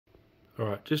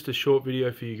Alright, just a short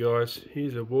video for you guys.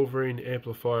 Here's a Wolverine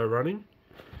Amplifier running.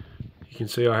 You can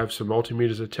see I have some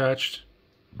multimeters attached.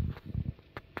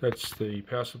 That's the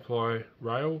power supply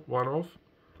rail, one of.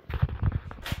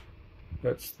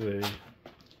 That's the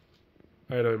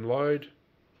 8 ohm load.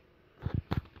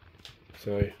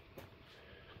 So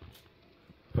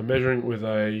I'm measuring it with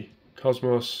a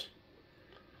Cosmos.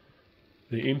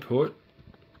 The input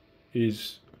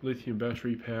is lithium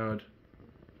battery powered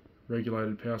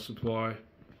regulated power supply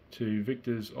to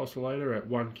Victor's oscillator at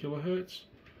 1 kilohertz.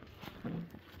 And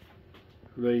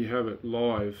there you have it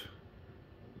live.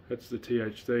 That's the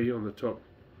THD on the top.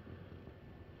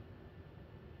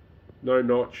 No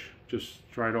notch, just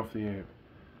straight off the amp.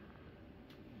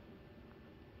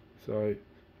 So,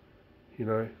 you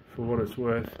know, for what it's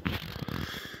worth,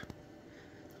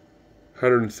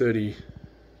 130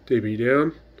 dB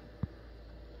down.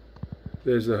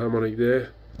 There's the harmonic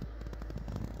there.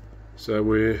 So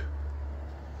we're,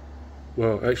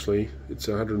 well, actually it's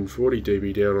 140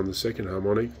 dB down on the second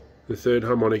harmonic. The third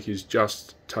harmonic is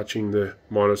just touching the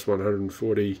minus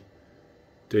 140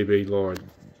 dB line.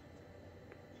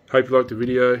 Hope you liked the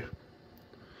video.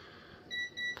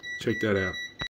 Check that out.